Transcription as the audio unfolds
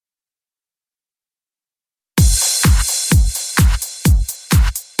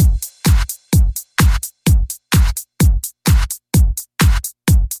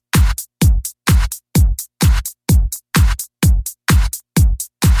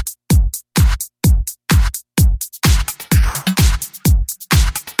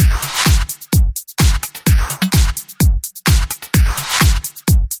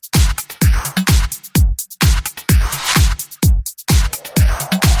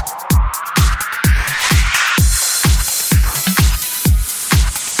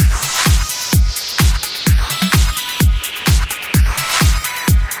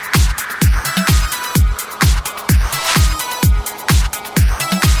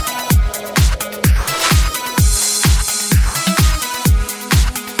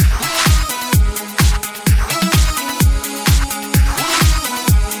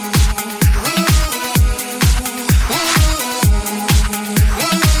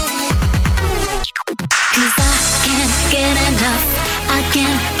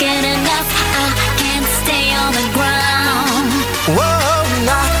can't get enough. I can't stay on the ground. Whoa,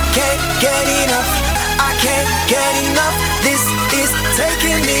 I can't get enough. I can't get enough. This is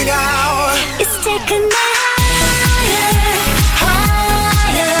taking me down. It's taking me higher,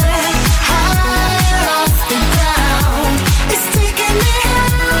 higher, higher off the ground. It's taking me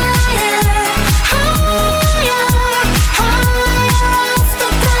higher, higher, higher off the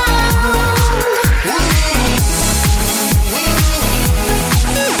ground.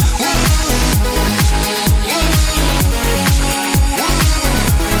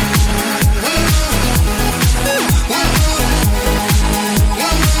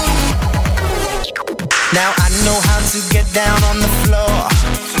 Now I know how to get down on the floor.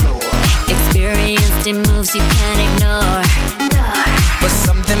 Experienced in moves you can't ignore. But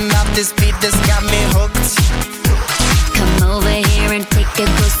something about this beat that's got me hooked. Come over here and take a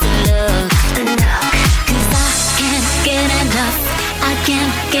closer look. 'Cause I can't get enough. I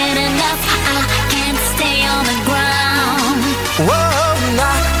can't get enough. I can't stay on the ground. Whoa,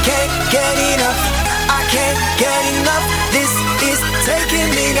 I can't get enough. I can't get enough. This is taking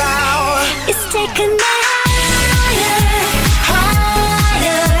me down. It's taking me higher,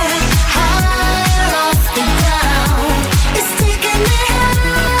 higher, higher off the ground. It's taking me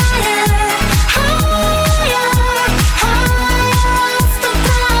higher, higher, higher off the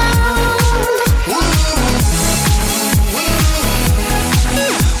ground.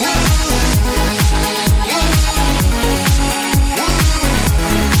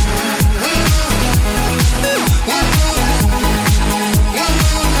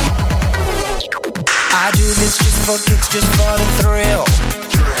 I do this just for kicks, just for the thrill.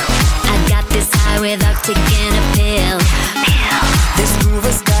 I got this high without taking a pill. This groove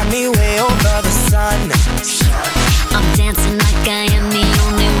has got me way over the sun. I'm dancing like I am the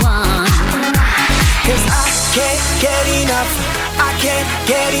only one. 'Cause I can't get enough. I can't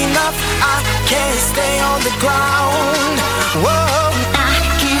get enough. I can't stay on the ground. Whoa, I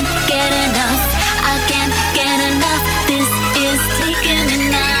can't get enough. I can't get enough. This is taking me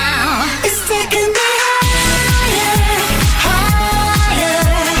now. It's taking me higher, higher,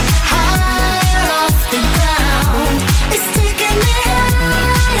 higher off the ground. It's taking me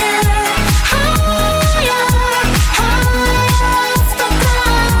higher, higher, higher off the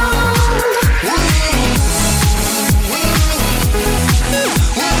ground.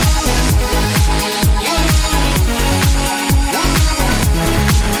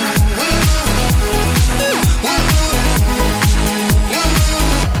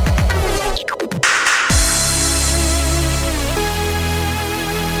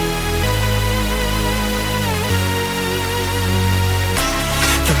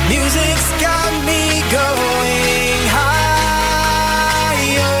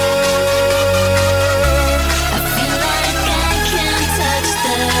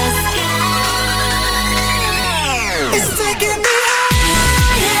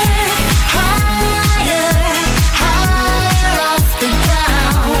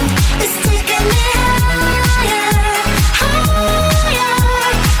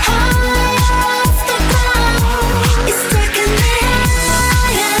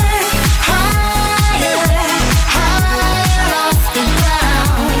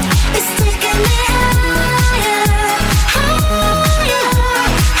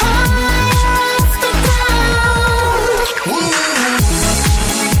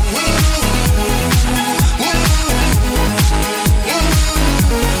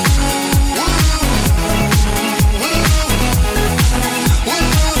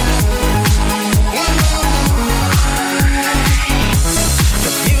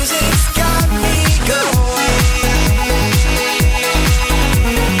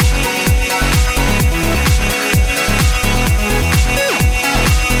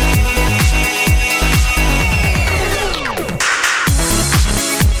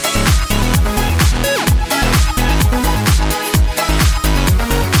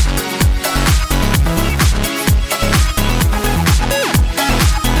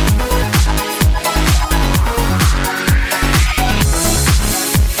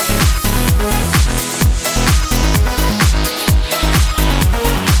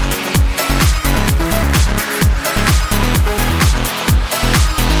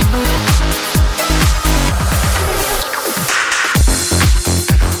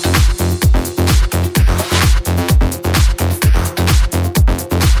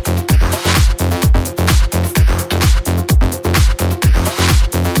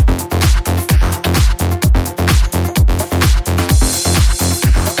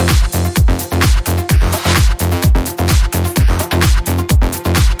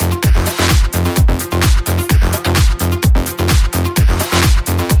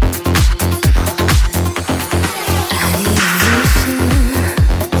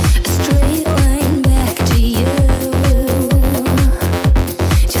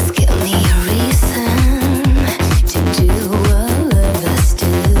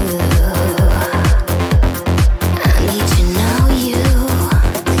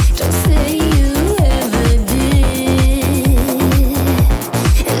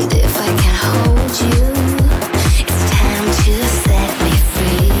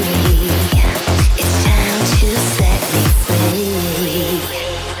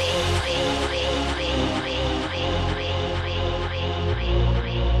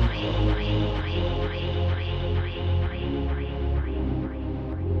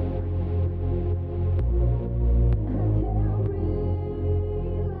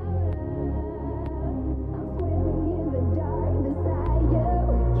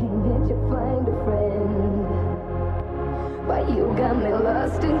 You got me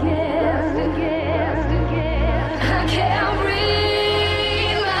lost again. I can't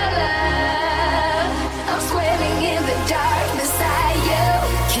breathe, my love. I'm swimming in the dark beside you.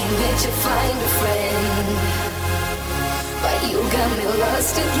 Can't let you find a friend, but you got me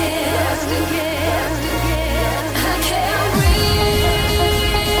lost again. I can't breathe.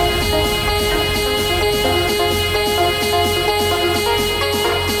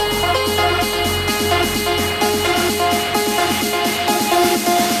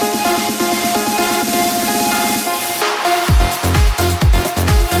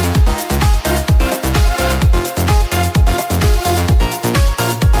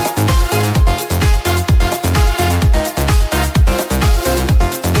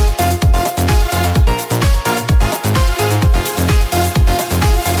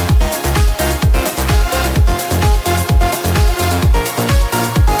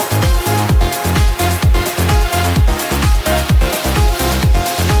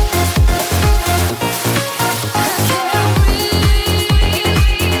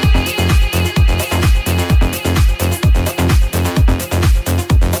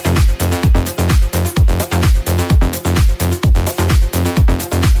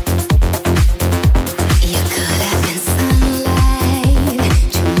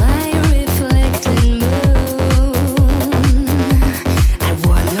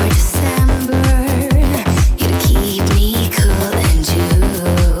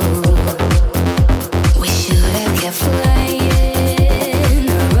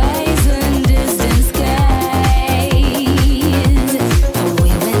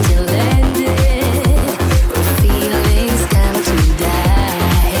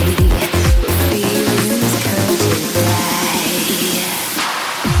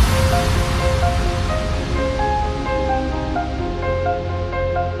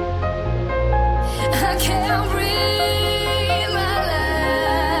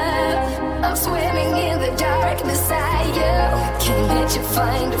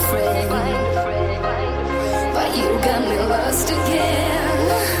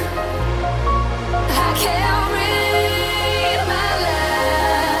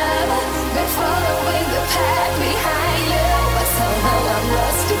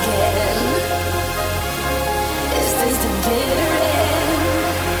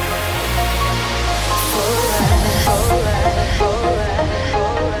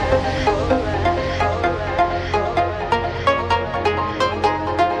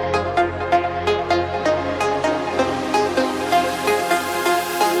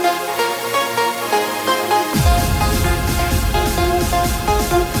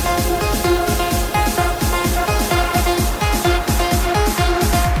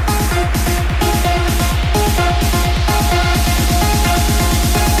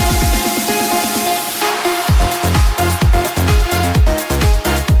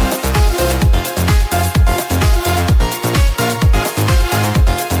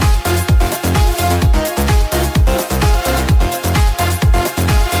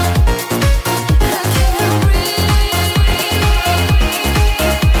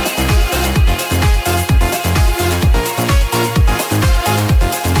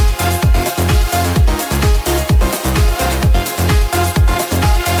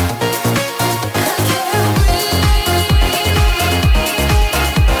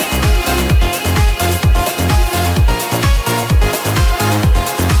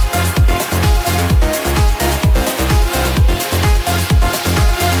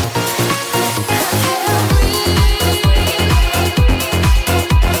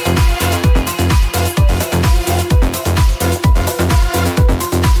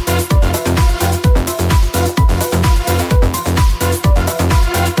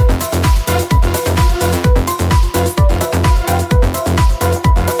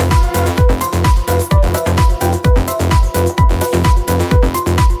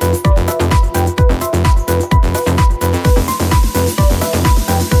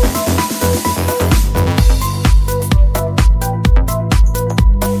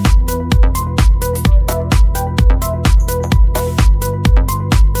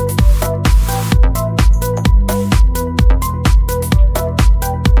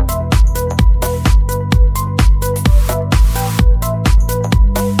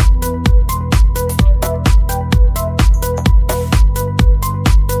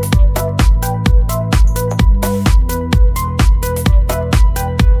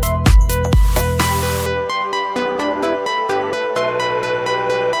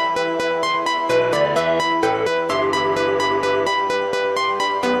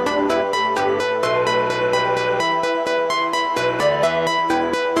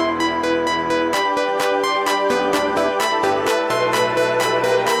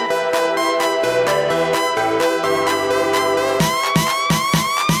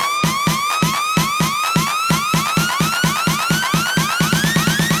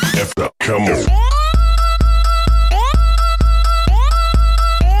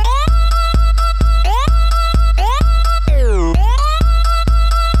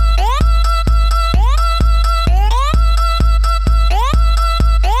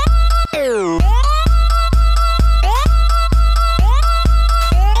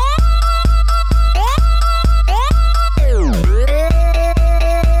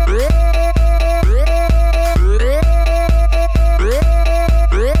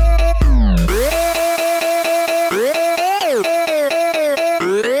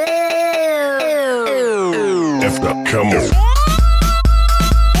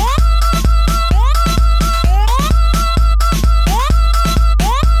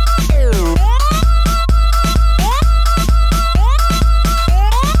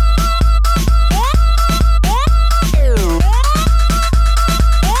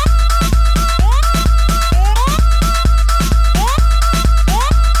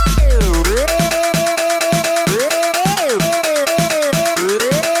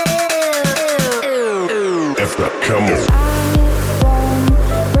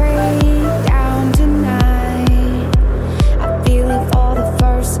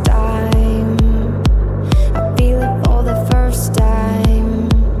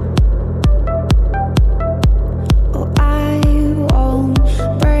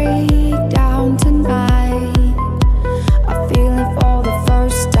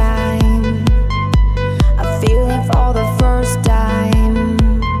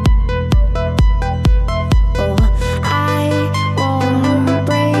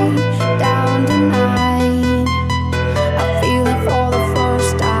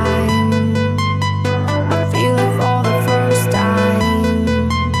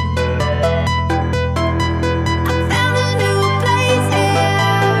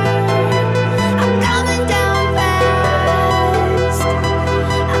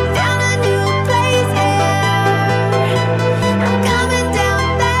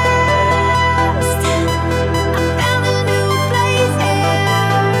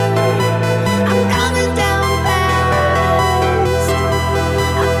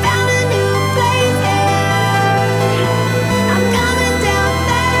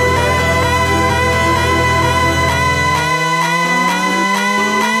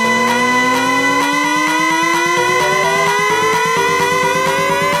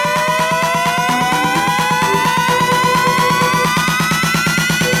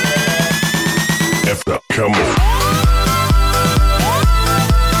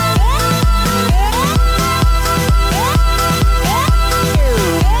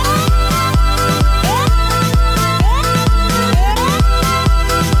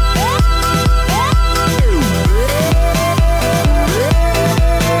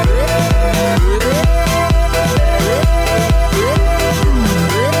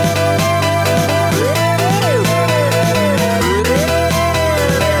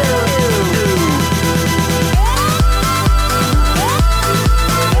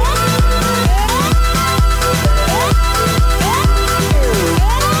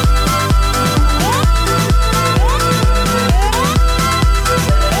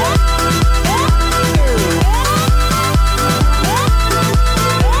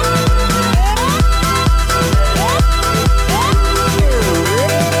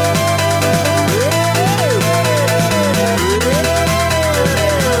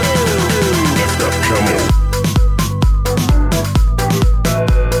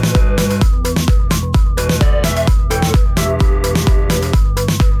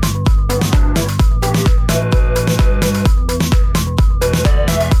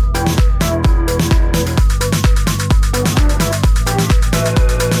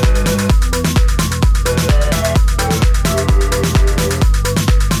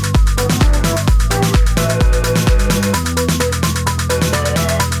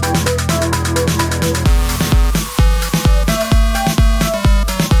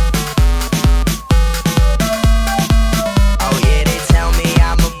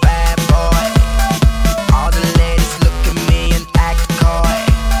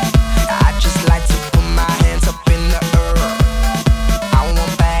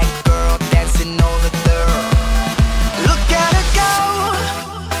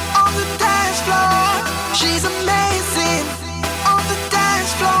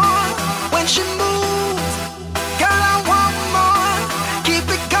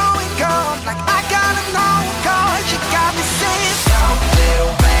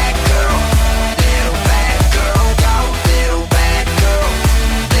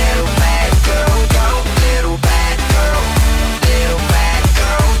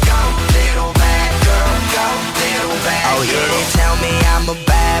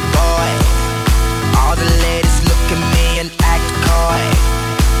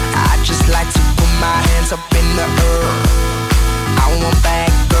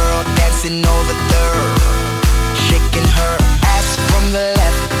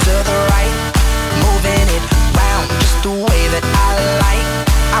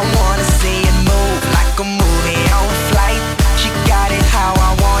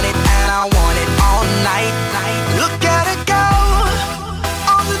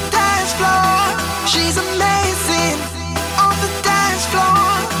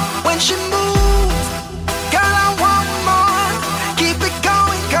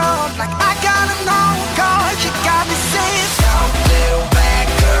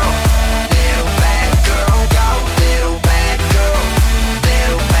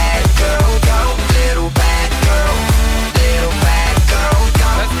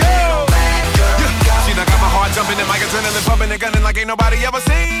 nobody ever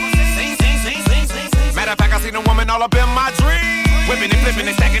seen. Matter of fact, I seen a woman all up in my dreams. Whipping and flipping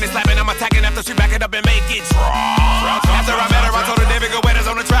and stacking and slapping. I'm attacking after she back it up and make it drop. After I met her, I told her David Guetta's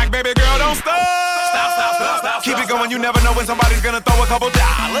on the track. Baby girl, don't stop. Keep it going, you never know when somebody's gonna throw a couple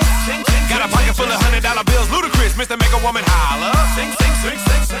dollars. Got a pocket full of $100 bills. Ludacris, Mr. Make a Woman Holler.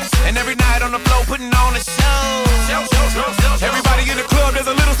 And every night on the floor, putting on a show. Everybody in the club, there's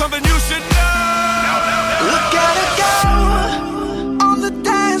a little something you should know. Look at her go on the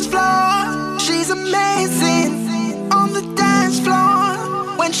dance floor. She's amazing on the dance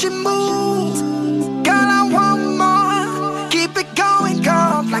floor. When she moves, girl, I want more. Keep it going,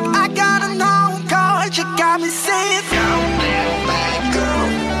 girl, like I got an own card. You got me saying, go, little bad girl,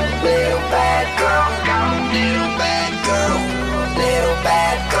 little bad girl, go, little bad girl, little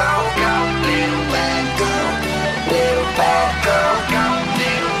bad girl, go, little bad girl, little bad girl, go,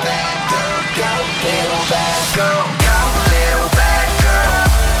 little bad girl, go, little bad girl, go, little bad girl,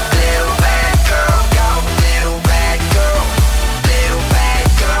 little bad girl, go, little bad girl, little bad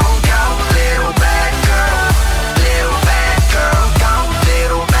girl, go, little bad girl, little bad girl, go,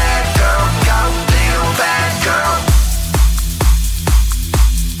 little bad girl, go, little bad girl.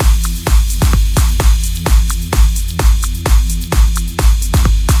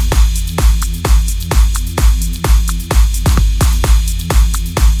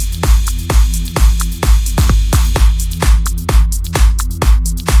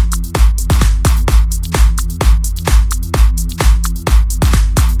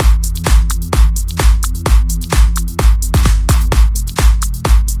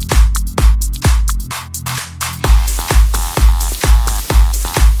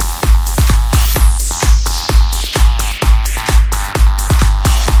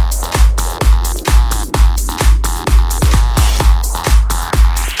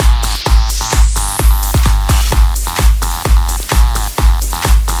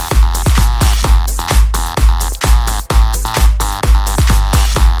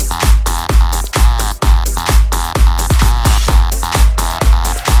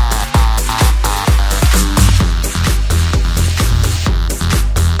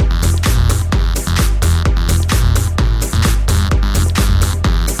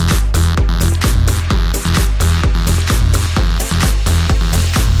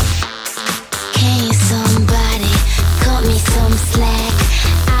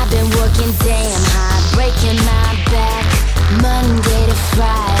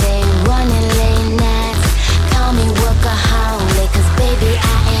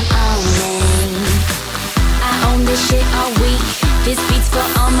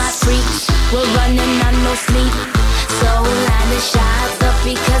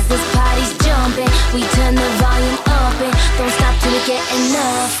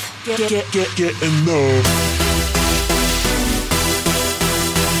 Get enough.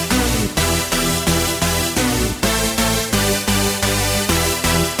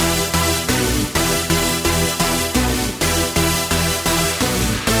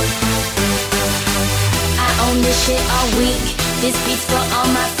 This shit all week. This beat's for all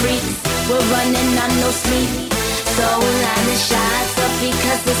my freaks. We're running on no sleep. So line the shots up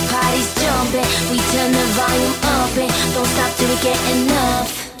because this party's jumping. We turn the volume up and don't stop till we get enough.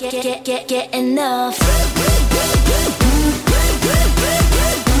 Get enough.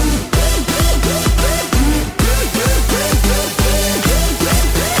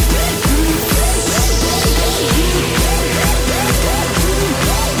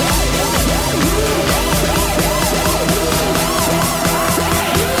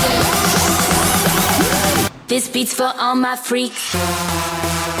 This beat's for all my freaks.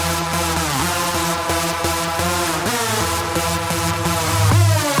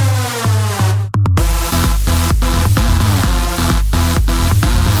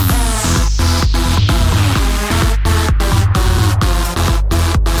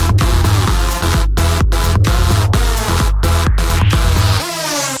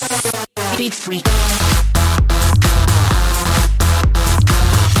 Beat freak.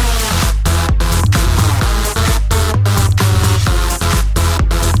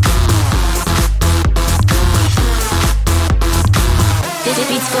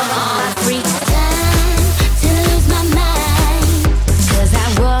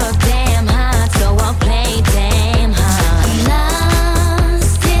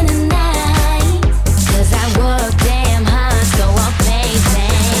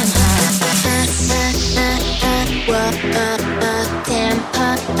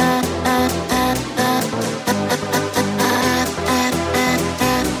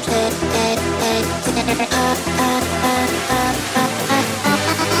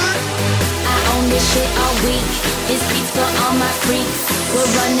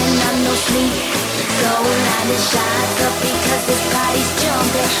 sleep. Going out the shots up because this party's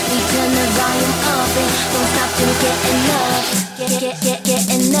jumping. We turn the volume up and don't stop till we get enough. Get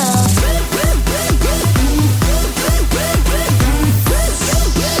enough.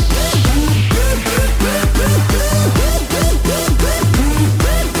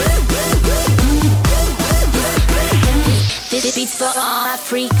 This beat's for all my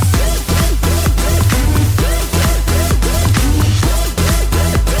freaks.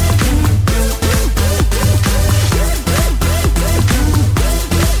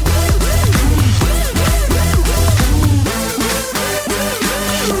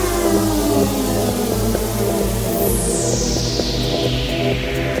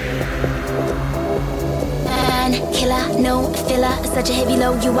 No filler, such a heavy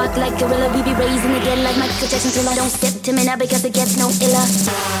load. You walk like gorilla. We be raising the dead like Michael Jackson till I don't step to me now because it gets no iller.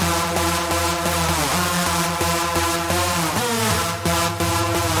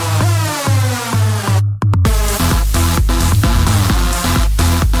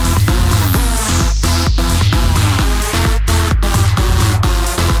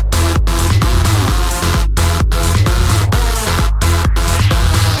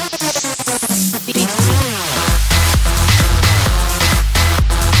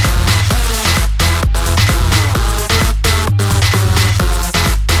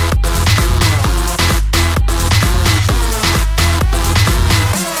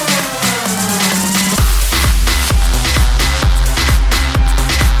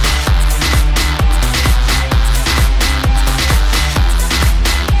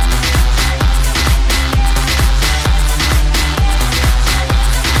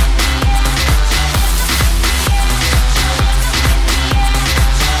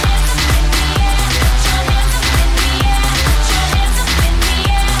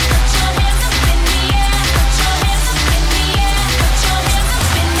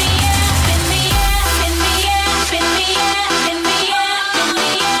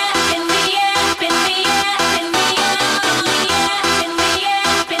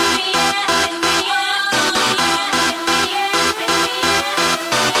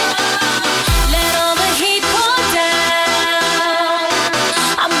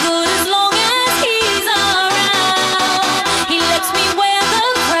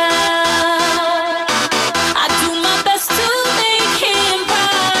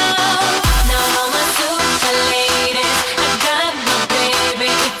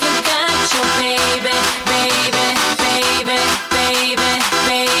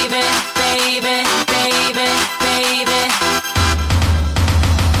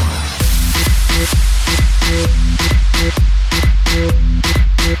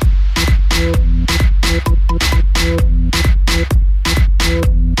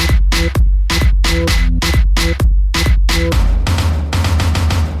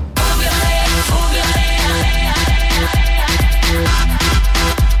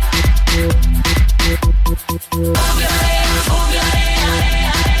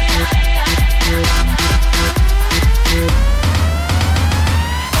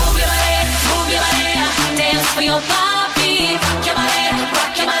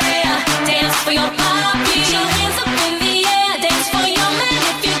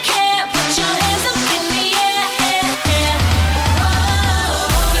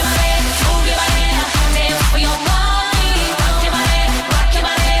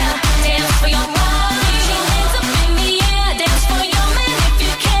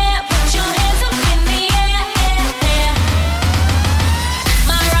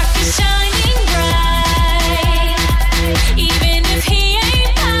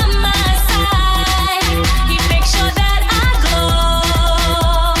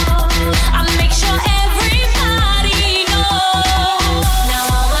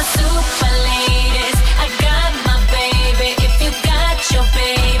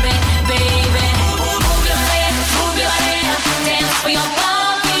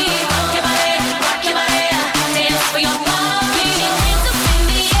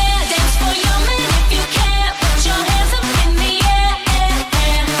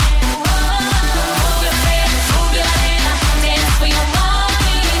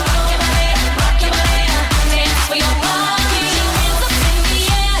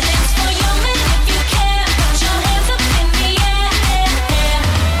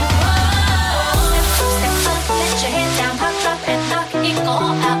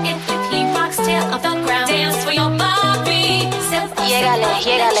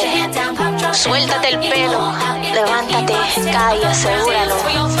 Suéltate el pelo, levántate, cae, asegúralo.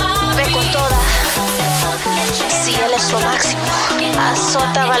 Ve con toda, si él es su máximo.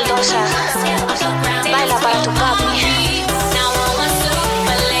 Azota baldosa, baila para tu papi. Now all my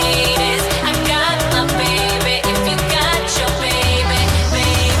super ladies,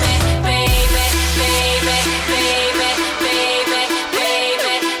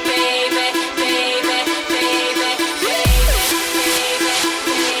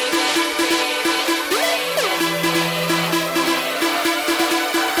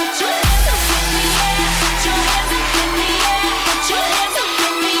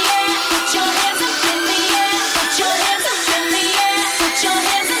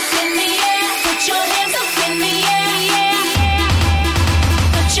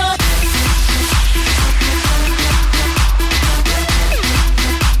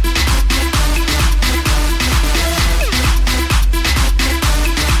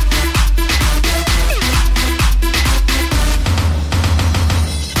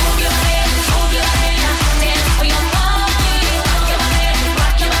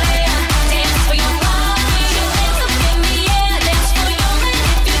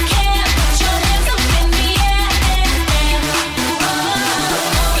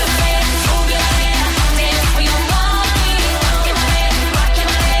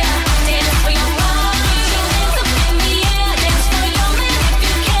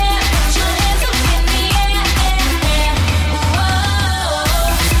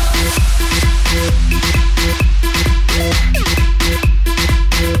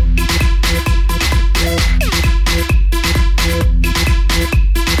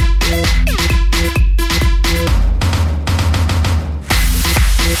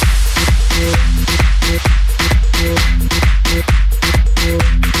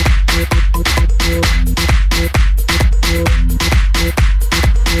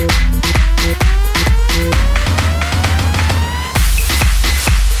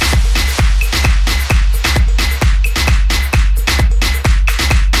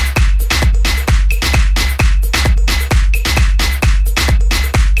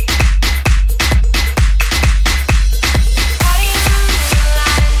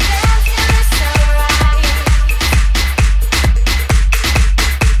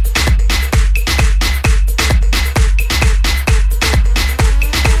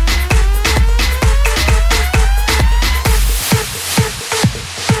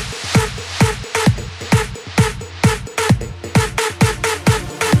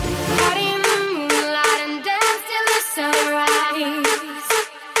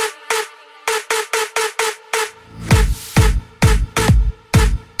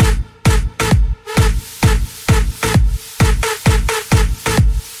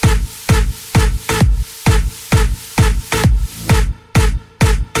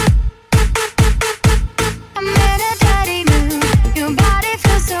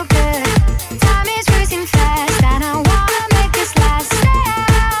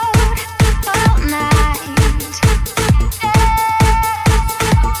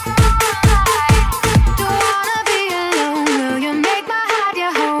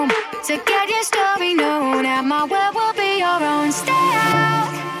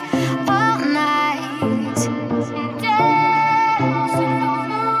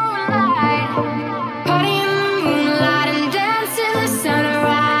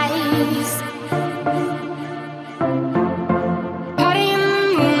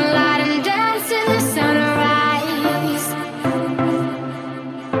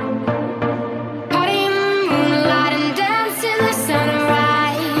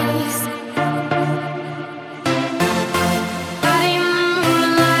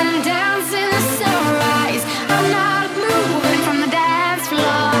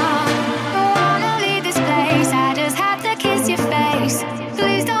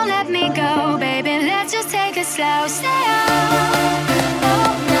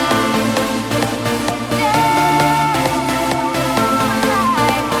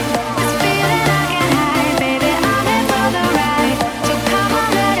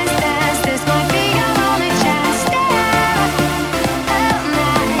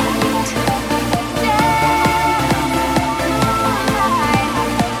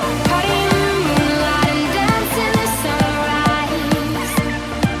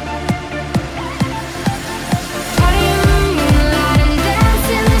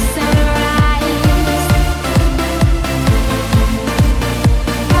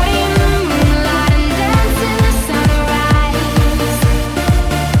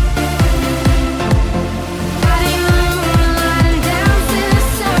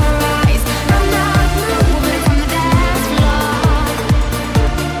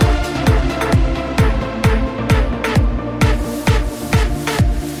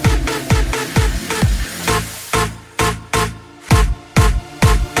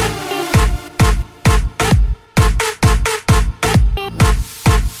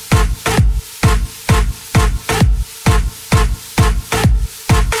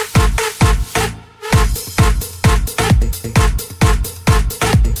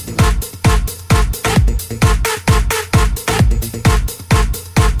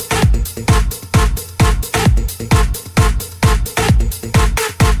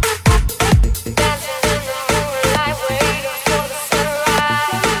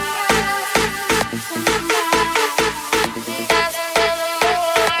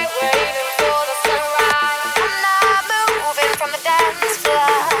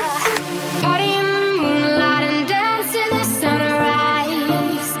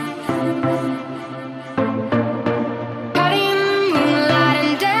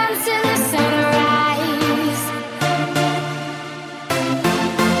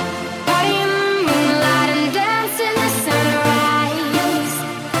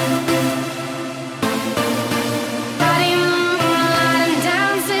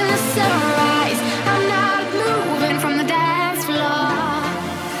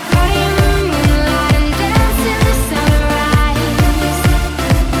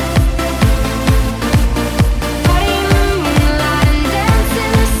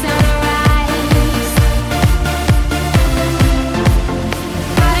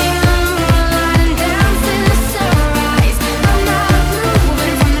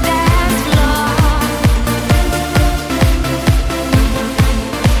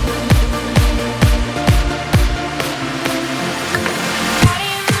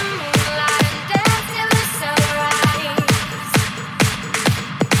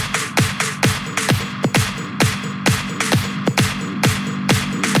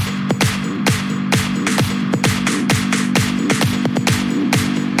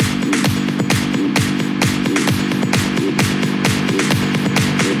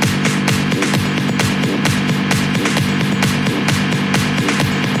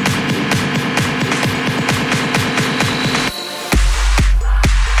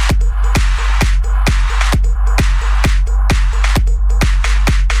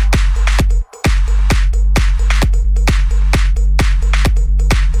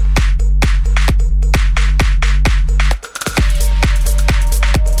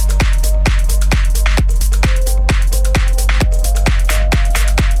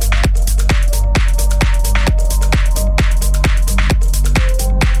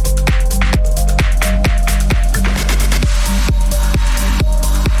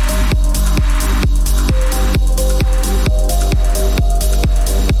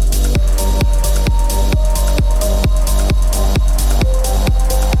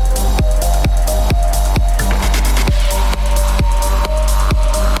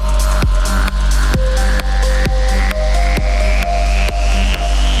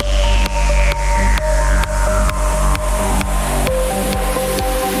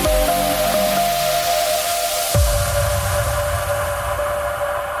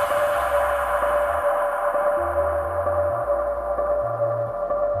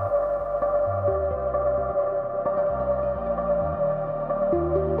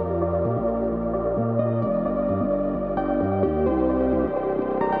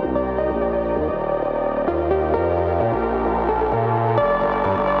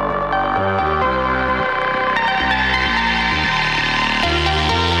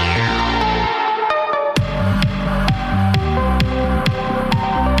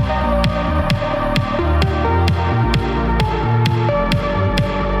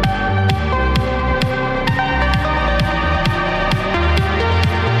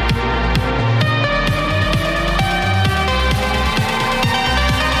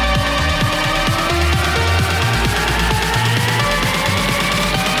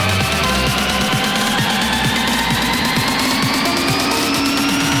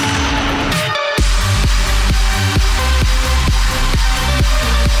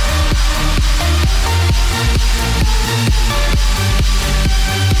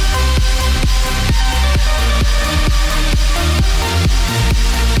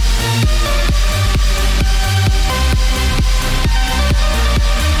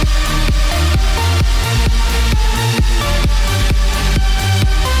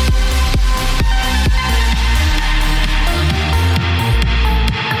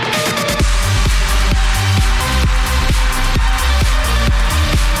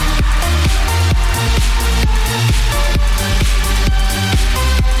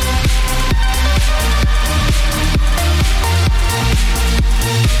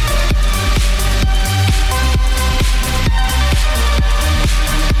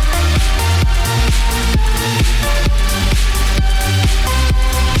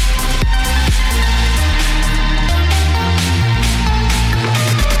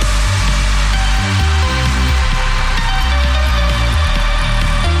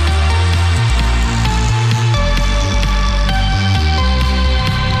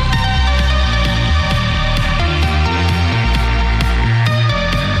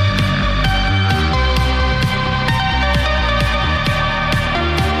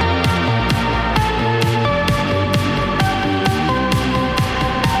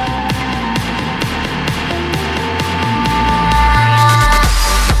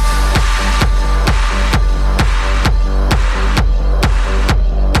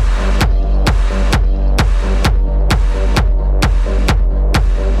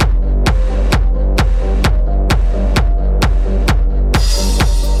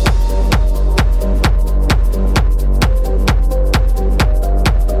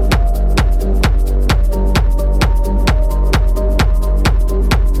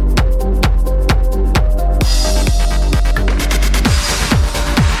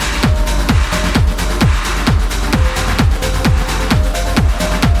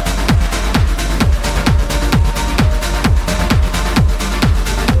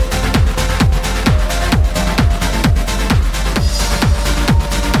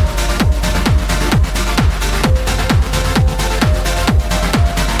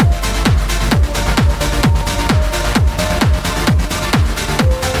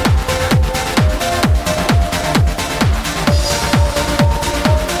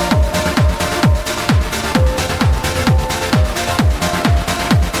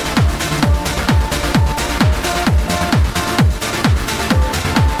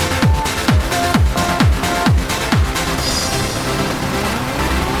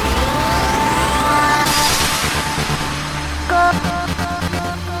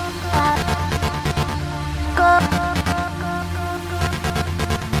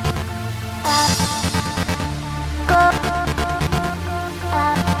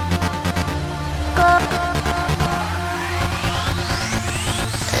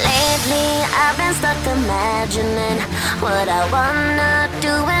 I've been stuck imagining what I wanna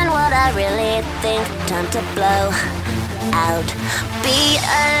do and what I really think. Time to blow out. Be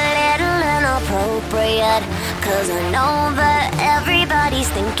a little inappropriate, 'cause I know that everybody's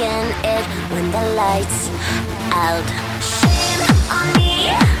thinking it when the lights out. Shame on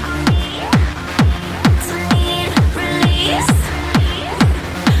me. To need release.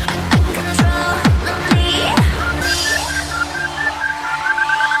 Uncontrollably.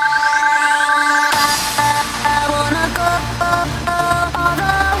 I wanna go all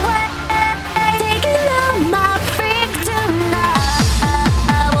the way, taking out my freak tonight.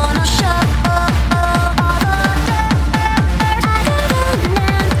 I wanna show all the dirt I got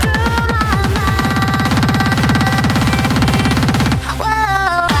running through my mind. Whoa,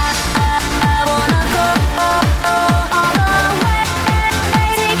 I wanna go all the way,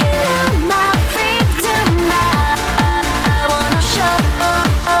 taking out my freak tonight. I wanna show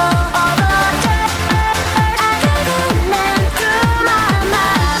all the dirt I got running through my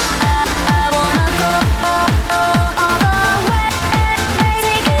mind. I wanna go all the way,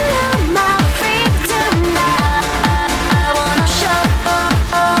 taking out my freak tonight. I wanna show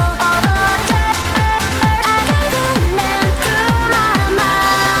all the dirt I got running through my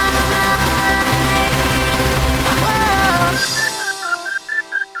mind.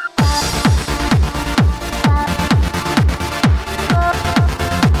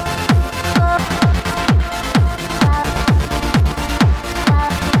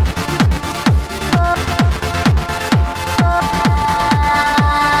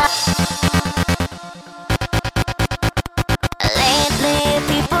 Lately,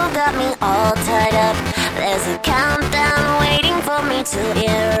 people got me all tied up. There's a countdown waiting for me to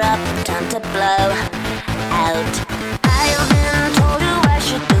erupt. Time to blow out. I've been told who I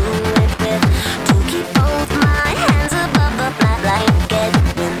should do it with, to keep both my hands above the flat blanket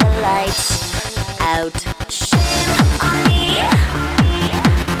when the lights out. Shame on me.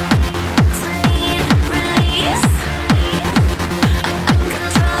 To need release.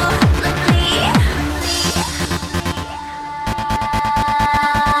 Uncontrollably.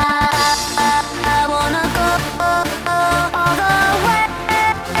 I wanna go all the way,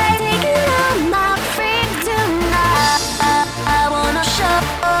 taking out my freak tonight. I wanna show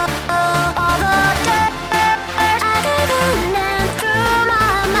all the dirt I got running through my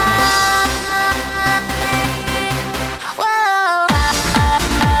mind. Whoa,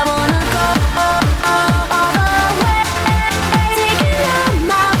 I wanna go all the way, taking out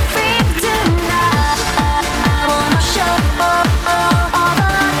my freak tonight. I wanna show all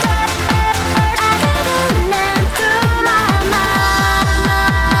the dirt I got running through my mind.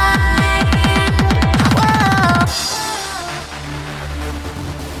 Whoa.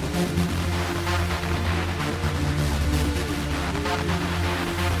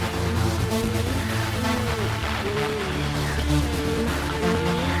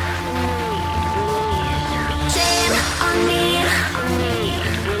 Shame on me.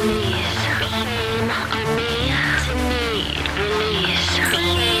 Shame on me. To need release.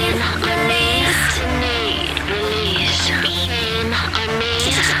 Shame on me. To need release. Shame on me.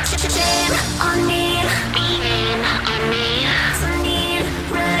 Shame on me. Shame on me. To need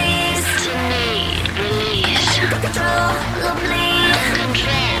release.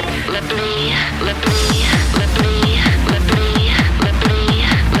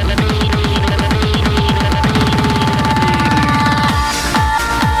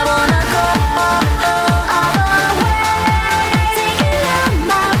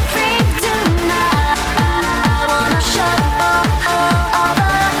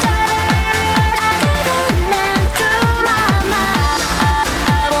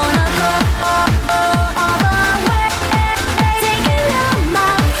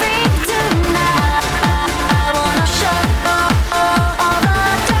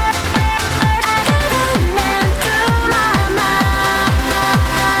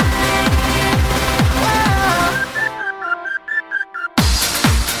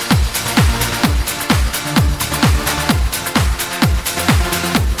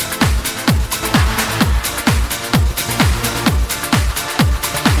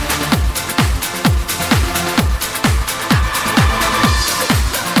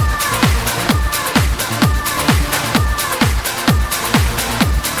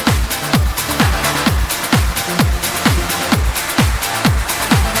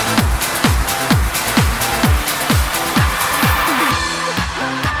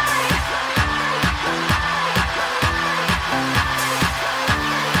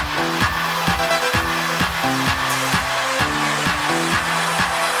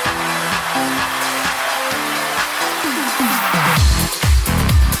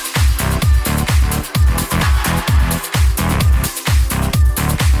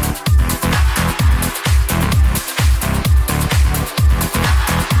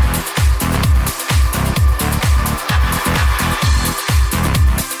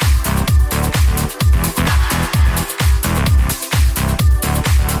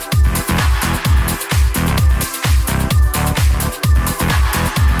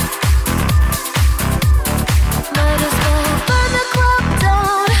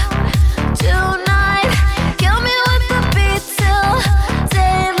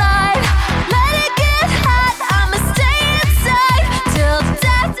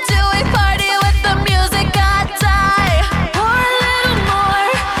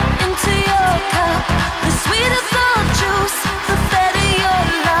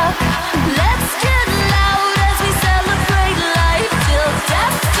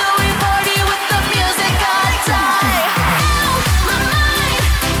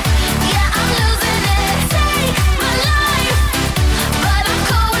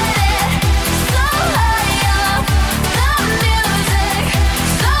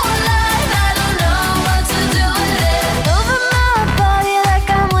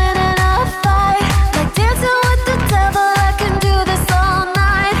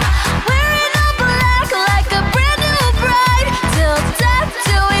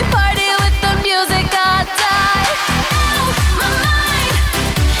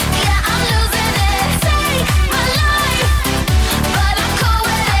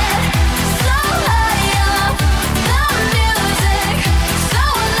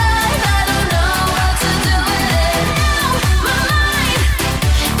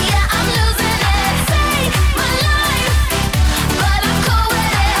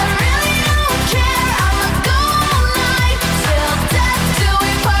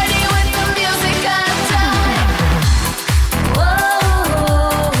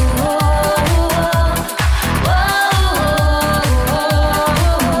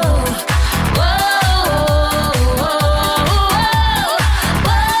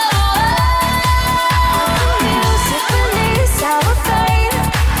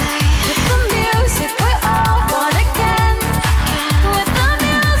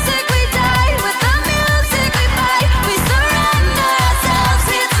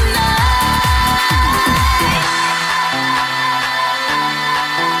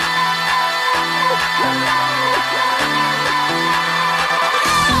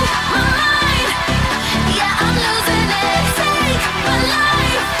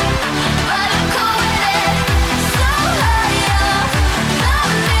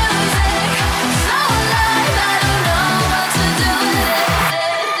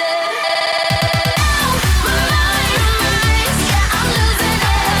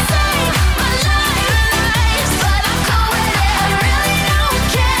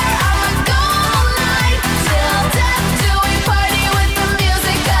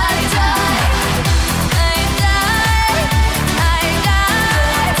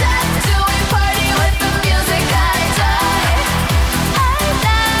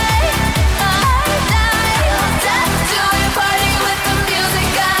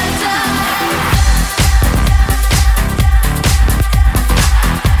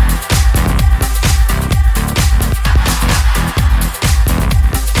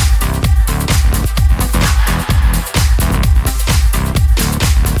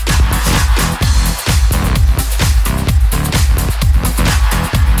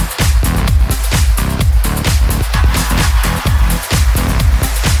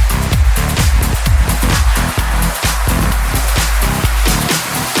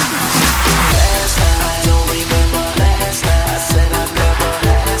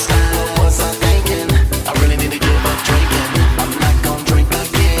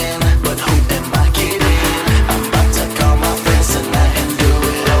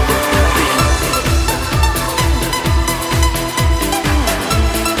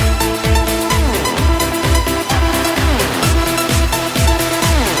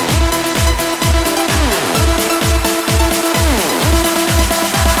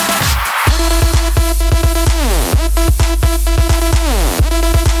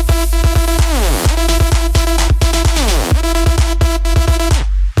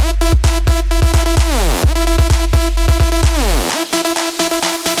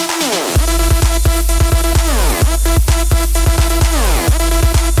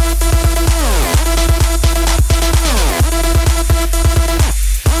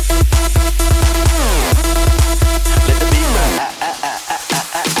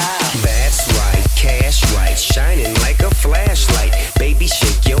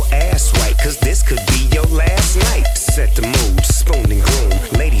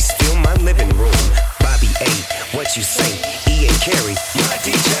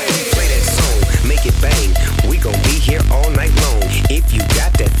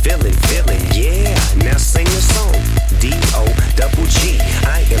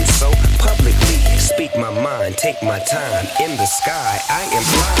 my time. In the sky, I am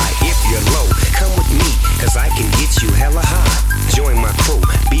fly. If you're low, come with me, cause I can get you hella high. Join my crew,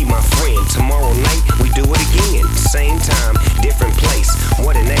 be my friend. Tomorrow night, we do it again. Same time, different place.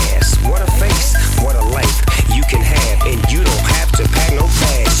 What an ass, what a face, what a life you can have. And you don't have to pack no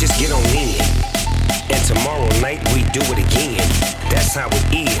bags, just get on in. And tomorrow night, we do it again. That's how it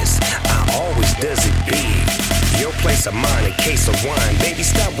is, I always does it big. Your place of mine, a case of wine. Baby,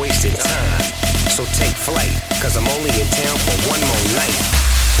 stop wasting time. So take flight, cause I'm only in town for one more night.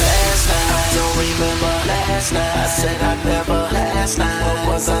 Last night, I don't remember last night. I said I'd never last night.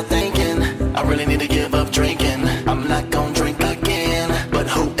 What was I thinking? I really need to give up drinking. I'm not gonna drink again. But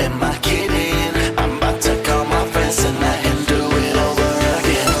who am I kidding? I'm about to call my friends tonight and do it over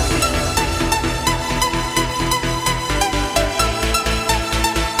again.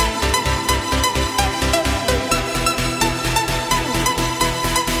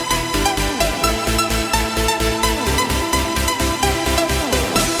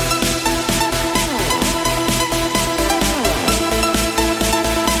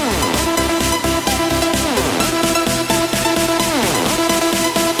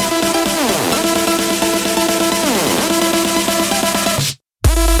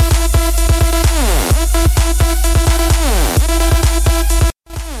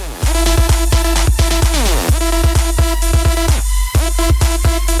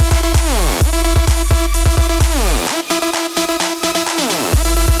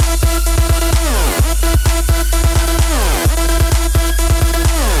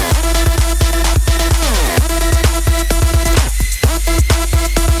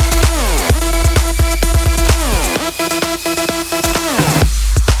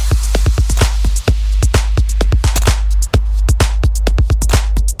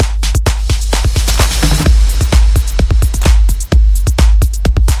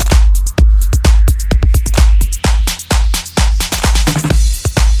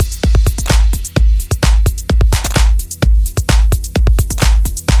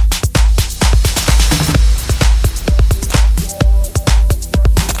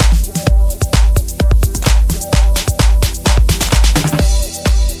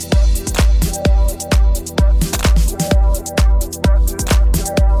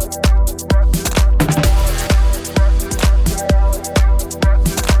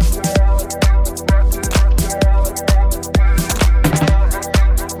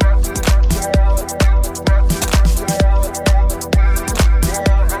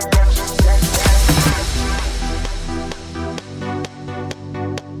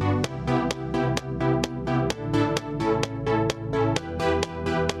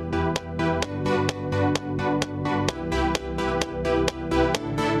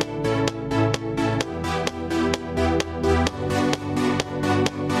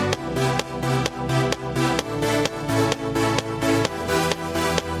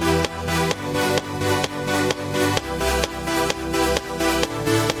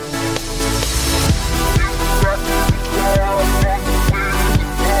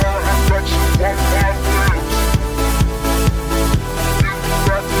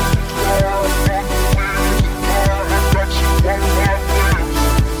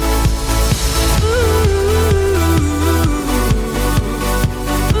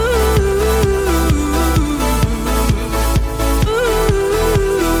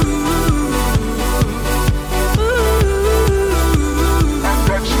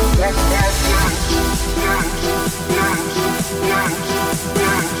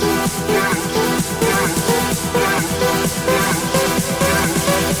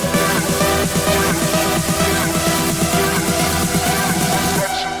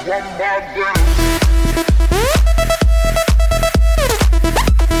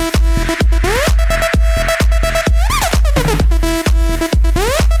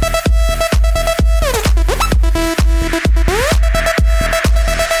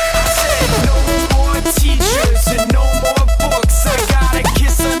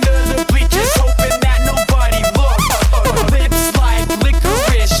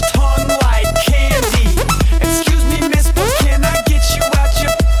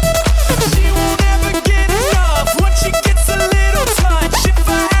 She won't ever get it.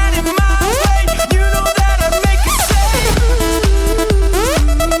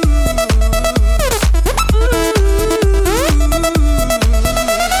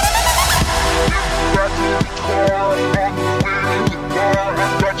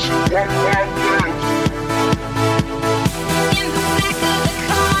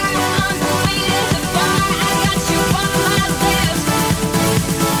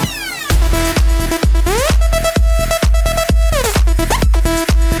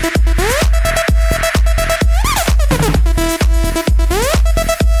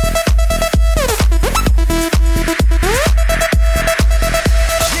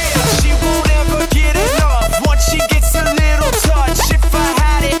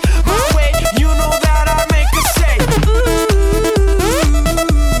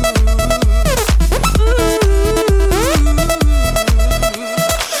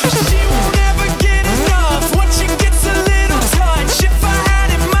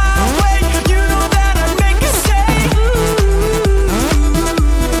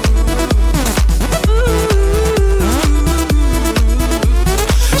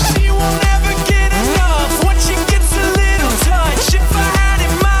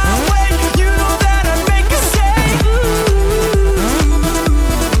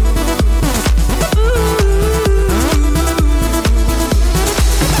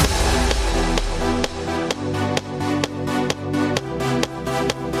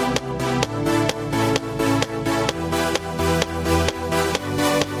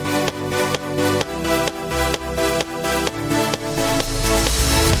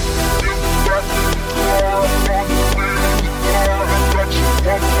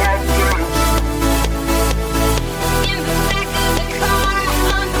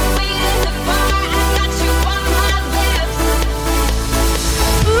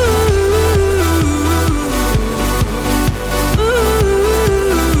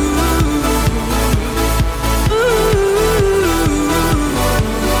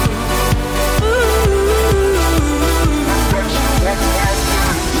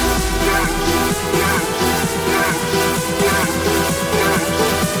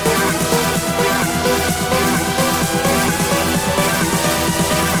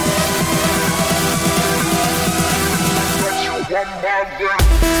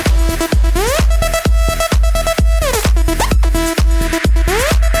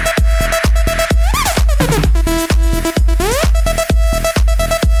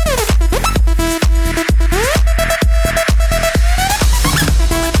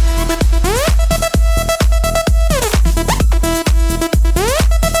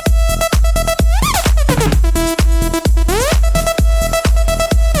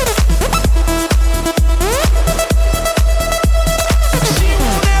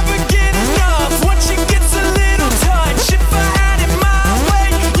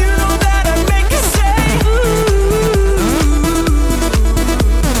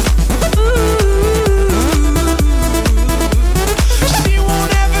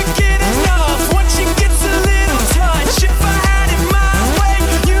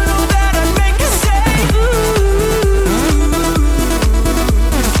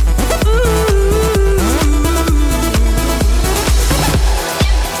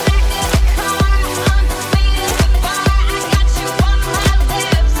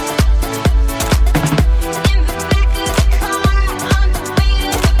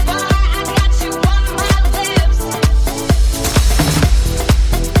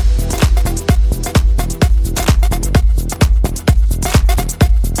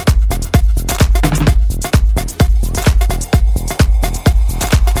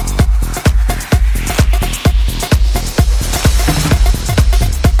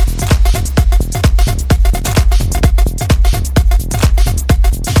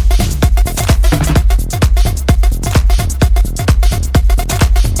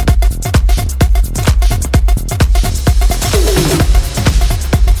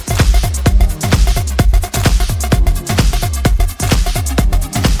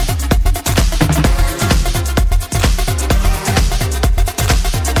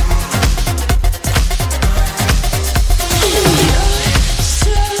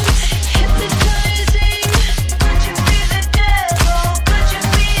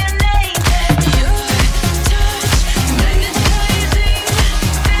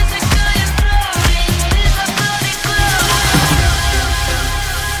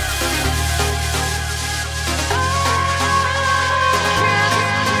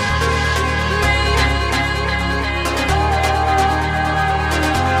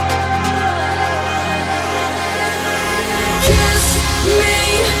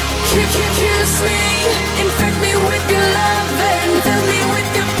 Kiss me, infect me with your love and